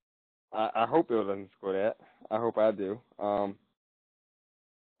 yeah. I hope Bill doesn't score that. I hope I do. I'm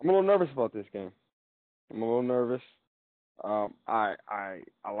a little nervous about this game. I'm a little nervous. I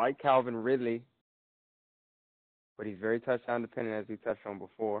like Calvin Ridley, but he's very touchdown dependent, as we touched on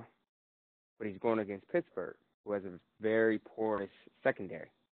before. But he's going against Pittsburgh, who has a very porous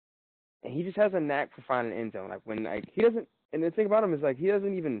secondary, and he just has a knack for finding end zone. He doesn't. And the thing about him is he's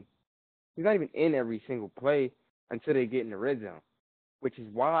not even in every single play until they get in the red zone, which is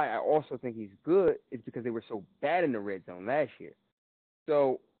why I also think he's good, is because they were so bad in the red zone last year.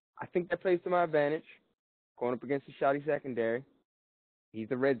 So I think that plays to my advantage, going up against the shoddy secondary. He's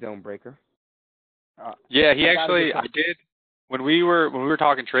the red zone breaker. Yeah, I did. When we were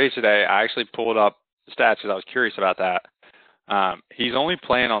talking trades today, I actually pulled up the stats because I was curious about that. He's only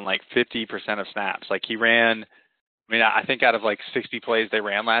playing on like 50% of snaps. Like, he ran, I think out of like 60 plays they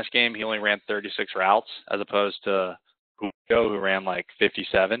ran last game, he only ran 36 routes as opposed to Julio, who ran like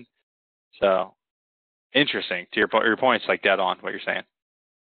 57. So, interesting. To your point's like dead on what you're saying.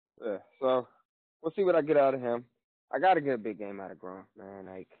 Yeah, so we'll see what I get out of him. I got to get a big game out of Gronk, man.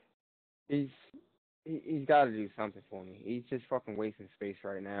 Like, he's got to do something for me. He's just fucking wasting space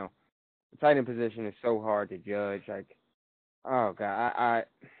right now. The tight end position is so hard to judge. Like, oh god, I'm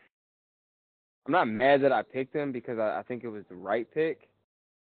not mad that I picked him because I think it was the right pick,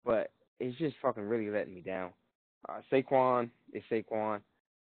 but it's just fucking really letting me down. Saquon is Saquon.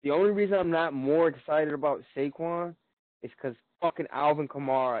 The only reason I'm not more excited about Saquon is because fucking Alvin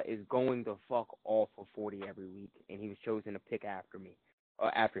Kamara is going to fuck off for 40 every week, and he was chosen to pick after me,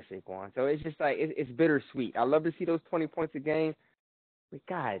 after Saquon. So it's just like, it's bittersweet. I love to see those 20 points a game, but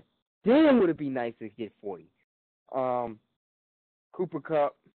god damn, would it be nice to get 40. Cooper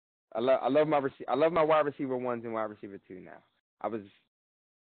Kupp. I love my wide receiver 1s and wide receiver 2 now. I was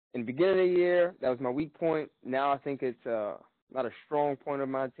in the beginning of the year, that was my weak point. Now I think it's not a strong point of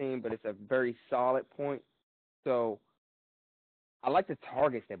my team, but it's a very solid point. So I like the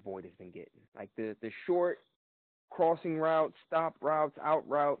targets that Boyd has been getting. Like the short crossing routes, stop routes, out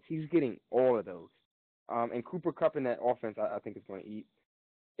routes. He's getting all of those. And Cooper Kupp in that offense, I think is going to eat.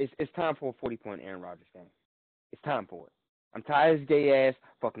 It's time for a 40-point Aaron Rodgers game. It's time for it. I'm tired of his gay ass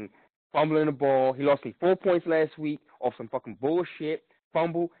fucking fumbling the ball. He lost me 4 points last week off some fucking bullshit,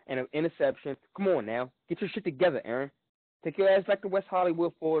 fumble, and an interception. Come on now. Get your shit together, Aaron. Take your ass back to West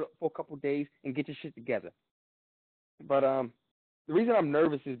Hollywood for a couple of days and get your shit together. But the reason I'm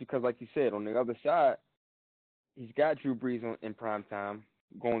nervous is because, like you said, on the other side, he's got Drew Brees in prime time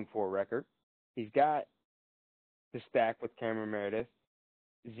going for a record. He's got the stack with Cameron Meredith,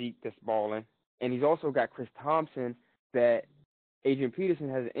 Zeke that's balling, and he's also got Chris Thompson that Adrian Peterson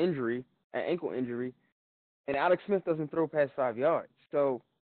has an injury, an ankle injury, and Alex Smith doesn't throw past 5 yards. So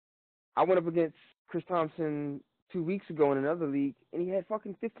I went up against Chris Thompson 2 weeks ago in another league, and he had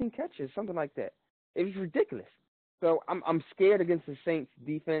fucking 15 catches, something like that. It was ridiculous. So I'm scared against the Saints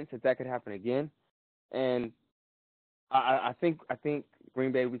defense that could happen again, and I think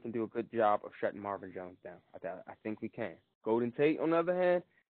Green Bay, we can do a good job of shutting Marvin Jones down. I think we can. Golden Tate, on the other hand,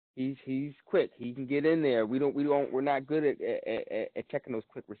 he's quick. He can get in there. We're not good at checking those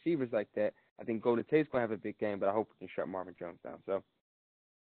quick receivers like that. I think Golden Tate's gonna have a big game, but I hope we can shut Marvin Jones down. So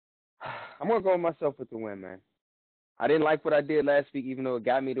I'm gonna go with myself with the win, man. I didn't like what I did last week, even though it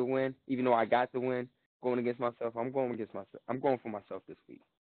got me the win. Even though I got the win, going against myself, I'm going against myself. I'm going for myself this week.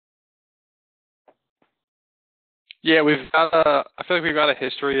 Yeah, I feel like we've got a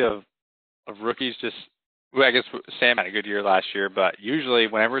history of rookies just. Well, I guess Sam had a good year last year, but usually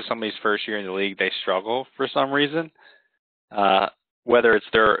whenever somebody's first year in the league, they struggle for some reason. Whether it's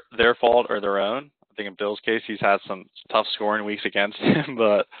their fault or their own. I think in Bill's case, he's had some tough scoring weeks against him,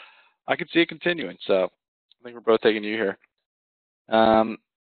 but I could see it continuing. So I think we're both taking you here.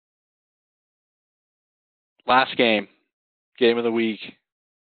 Last game of the week,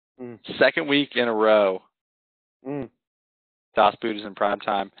 second week in a row. Das Boot is in prime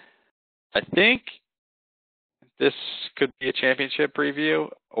time. I think this could be a championship preview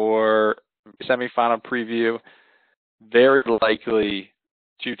or semifinal preview. Very likely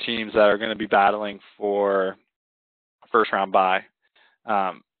two teams that are going to be battling for a first round bye.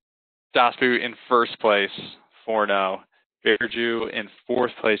 Das Boot in first place, 4-0. Bearju in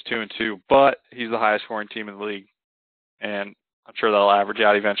fourth place, 2-2. But he's the highest scoring team in the league, and I'm sure that'll average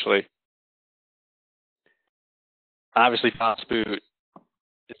out eventually. Obviously, Das Boot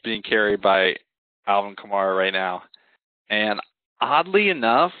is being carried by Alvin Kamara right now, and oddly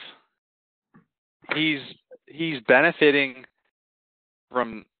enough, he's benefiting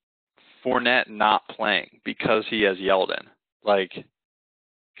from Fournette not playing because he has Yeldon.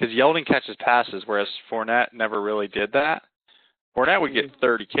 Because Yeldon catches passes, whereas Fournette never really did that. Fournette would get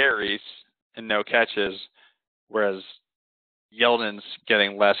 30 carries and no catches, whereas Yeldon's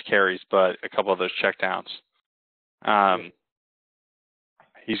getting less carries, but a couple of those checkdowns.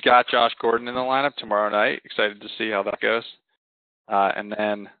 He's got Josh Gordon in the lineup tomorrow night. Excited to see how that goes. And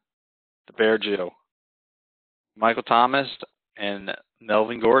then the Bearju, Michael Thomas and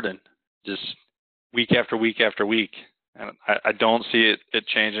Melvin Gordon, just week after week after week. And I don't see it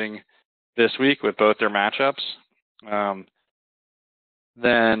changing this week with both their matchups.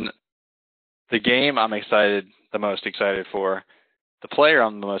 Then the game I'm the most excited for, the player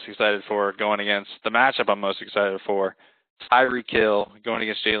I'm the most excited for going against, the matchup I'm most excited for, Tyreek Hill going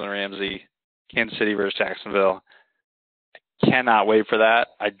against Jalen Ramsey, Kansas City versus Jacksonville. Cannot wait for that.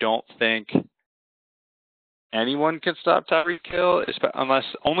 I don't think anyone can stop Tyreek Hill, unless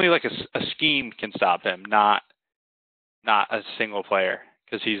only like a scheme can stop him, not a single player,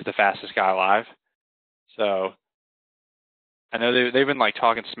 because he's the fastest guy alive. So I know they've been like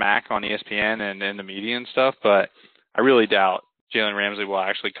talking smack on ESPN and in the media and stuff, but I really doubt Jalen Ramsey will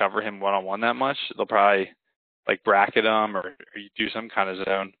actually cover him one-on-one that much. They'll probably like bracket him or do some kind of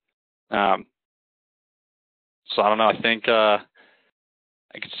zone. So I don't know. I think I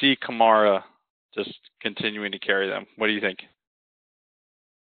could see Kamara just continuing to carry them. What do you think?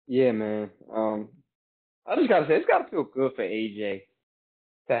 Yeah, man. I just gotta say, it's gotta feel good for AJ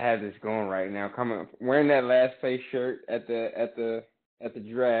to have this going right now. Wearing that last place shirt at the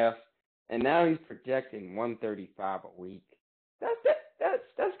draft, and now he's projecting 135 a week.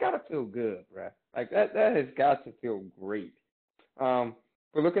 That's gotta feel good, bro. Like that has got to feel great. But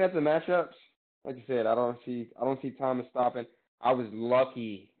looking at the matchups, like I said, I don't see Thomas stopping. I was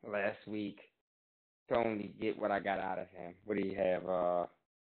lucky last week to only get what I got out of him. What do you have?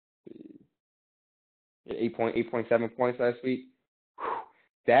 8.7 points last week.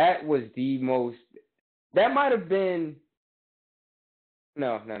 That was the most. That might have been.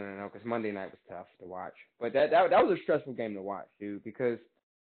 No, because Monday night was tough to watch. But that was a stressful game to watch, dude. Because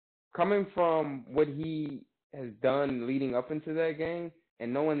coming from what he has done leading up into that game,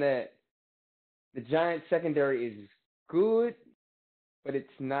 and knowing that the Giants secondary is good, but it's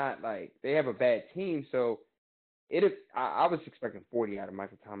not like they have a bad team. So I was expecting 40 out of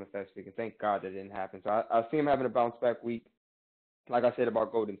Michael Thomas last week, and thank God that didn't happen. So I see him having a bounce back week. Like I said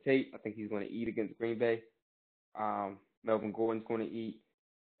about Golden Tate, I think he's going to eat against Green Bay. Melvin Gordon's going to eat.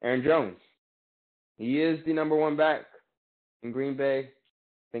 Aaron Jones, he is the number one back in Green Bay.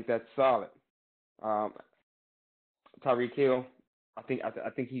 I think that's solid. Tyreek Hill, I think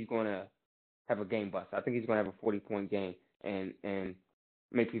he's going to have a game bust. I think he's going to have a 40-point game and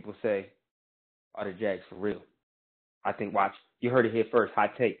make people say, "Are the Jags for real?" I think. Watch, you heard it here first.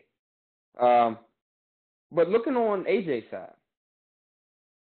 Hot take. But looking on AJ's side,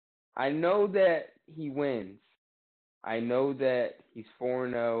 I know that he wins. I know that he's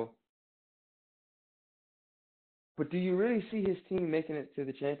 4-0. But do you really see his team making it to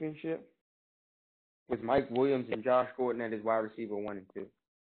the championship with Mike Williams and Josh Gordon at his wide receiver 1 and 2?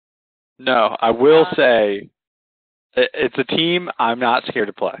 No, I will say it's a team I'm not scared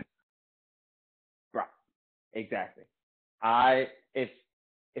to play. Right. Exactly.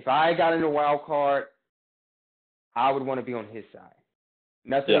 If I got in a wild card, I would want to be on his side.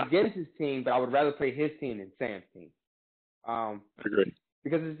 Nothing against his team, but I would rather play his team than Sam's team. Agreed.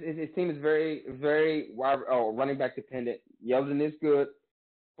 Because his team is very, very running back dependent. Yeldon is good,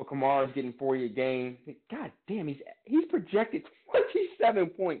 but Kamara's getting 40 a game. God damn, he's projected 27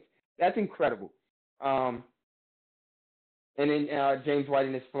 points. That's incredible. And then James White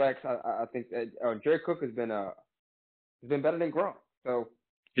in his flex. I think that Jared Cook has been better than Gronk. So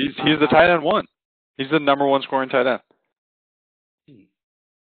he's the tight end 1. He's the number 1 scoring tight end. Geez.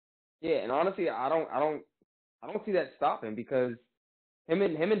 Yeah, and honestly, I don't see that stopping because him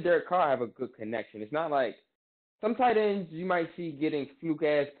and Derek Carr have a good connection. It's not like some tight ends you might see getting fluke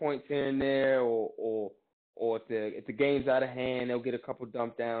ass points here and there, or if the game's out of hand, they'll get a couple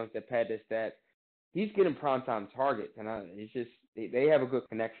dump downs that pad their stats. He's getting primetime targets, and it's just they have a good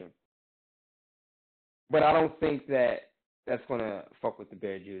connection. But I don't think that's going to fuck with the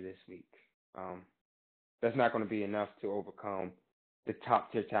Bear Jew this week. That's not going to be enough to overcome the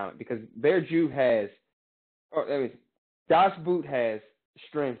top tier talent because Bear Jew has. Josh Boot has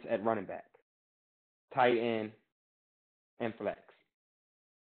strengths at running back, tight end, and flex.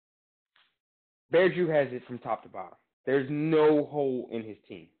 Bear Jew has it from top to bottom. There's no hole in his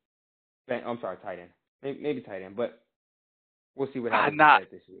team. I'm sorry, tight end. Maybe tight end, but we'll see what happens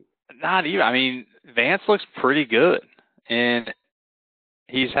this week. Not even. I mean, Vance looks pretty good, and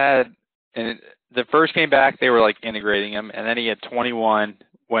he's had. And the first game back, they were like integrating him, and then he had 21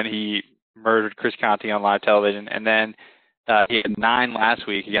 when he murdered Chris Conte on live television, and then he had 9 last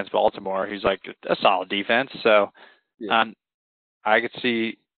week against Baltimore. He's like a solid defense, so I could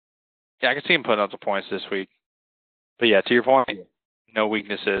see him putting up the points this week. But yeah, to your point, no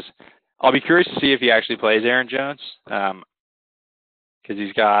weaknesses. I'll be curious to see if he actually plays Aaron Jones, because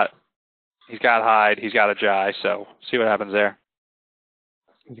he's got Hyde, he's got Ajayi, so see what happens there.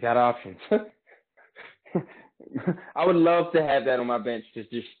 He's got options. I would love to have that on my bench. Just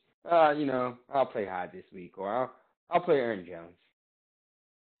I'll play Hyde this week, or I'll play Aaron Jones.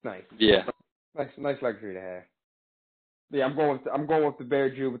 Nice. Yeah. Nice luxury to have. Yeah, I'm going with the Bear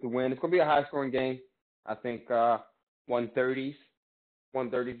Jew with the win. It's gonna be a high scoring game. I think 130s to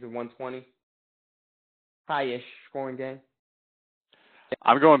 120. High-ish scoring game.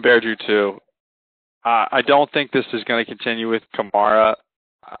 I'm going Bear Jew too. I don't think this is going to continue with Kamara.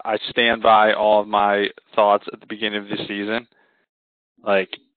 I stand by all of my thoughts at the beginning of the season. Like,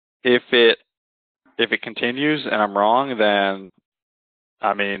 if it continues and I'm wrong, then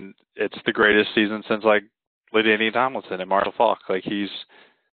I mean it's the greatest season since like LaDainian Tomlinson and Marshall Faulk.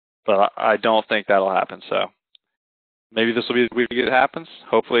 But I don't think that'll happen. So maybe this will be the week it happens.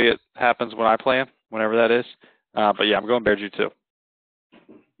 Hopefully it happens when I play him, whenever that is. But yeah, I'm going Bear Jew too.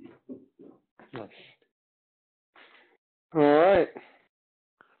 Nice. All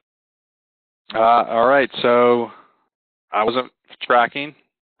right. So I wasn't tracking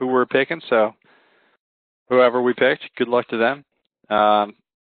who we're picking, so whoever we picked, good luck to them.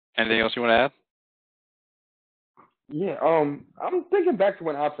 Anything else you want to add? Yeah, I'm thinking back to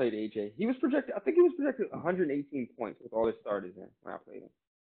when I played AJ. He was projected 118 points with all his starters in when I played him.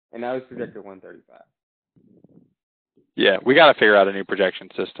 And now he's projected 135. Yeah, we got to figure out a new projection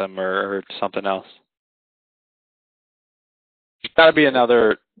system or something else. There's got to be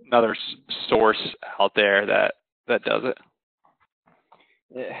another source out there that does it.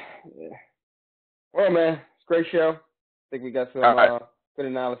 Yeah. Well, man, it's a great show. I think we got some good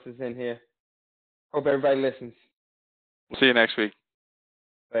analysis in here. Hope everybody listens. We'll see you next week.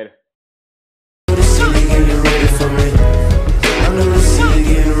 Later. If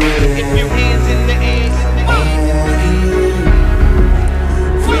you